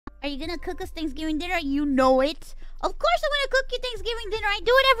Are you gonna cook us Thanksgiving dinner? You know it. Of course I'm gonna cook you Thanksgiving dinner. I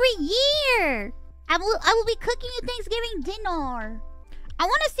do it every year. I will be cooking you Thanksgiving dinner. I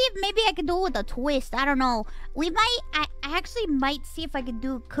want to see if maybe I could do it with a twist. I don't know. I actually might see if I could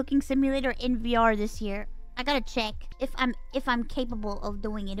do Cooking Simulator in VR this year. I gotta check if I'm capable of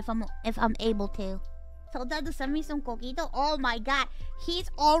doing it. If I'm able to. Tell Dad to send me some coquito. Oh my god, he's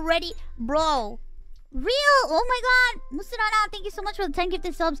already, bro. Real. Oh my god, Musirana, thank you so much for the 10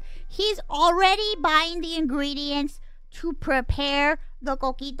 gifted subs. He's already buying the ingredients to prepare the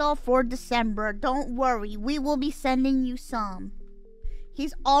coquito for December. Don't worry, we will be sending you some.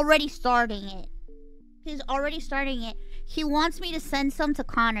 He's already starting it. He wants me to send some to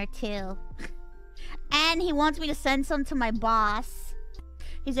Connor too. And he wants me to send some to my boss.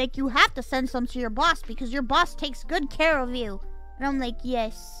 He's like, you have to send some to your boss because your boss takes good care of you. And I'm like,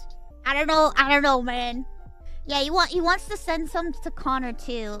 yes. I don't know, man. Yeah, he wants to send some to Connor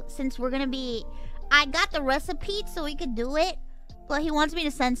too, since we're gonna be... I got the recipe so we could do it, but he wants me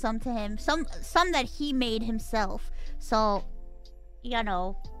to send some to him. Some that he made himself. So, you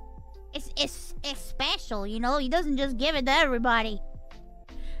know, it's special, you know? He doesn't just give it to everybody.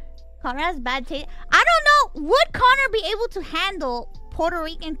 Connor has bad taste. I don't know. Would Connor be able to handle Puerto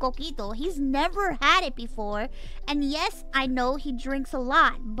Rican coquito? He's never had it before. And yes, I know he drinks a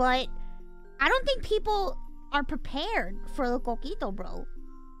lot, but I don't think people are prepared for the coquito, bro.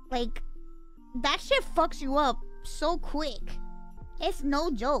 Like, that shit fucks you up so quick. It's no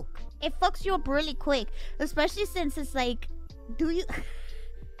joke. It fucks you up really quick. Especially since it's like, do you...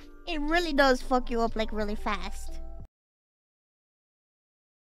 It really does fuck you up like really fast.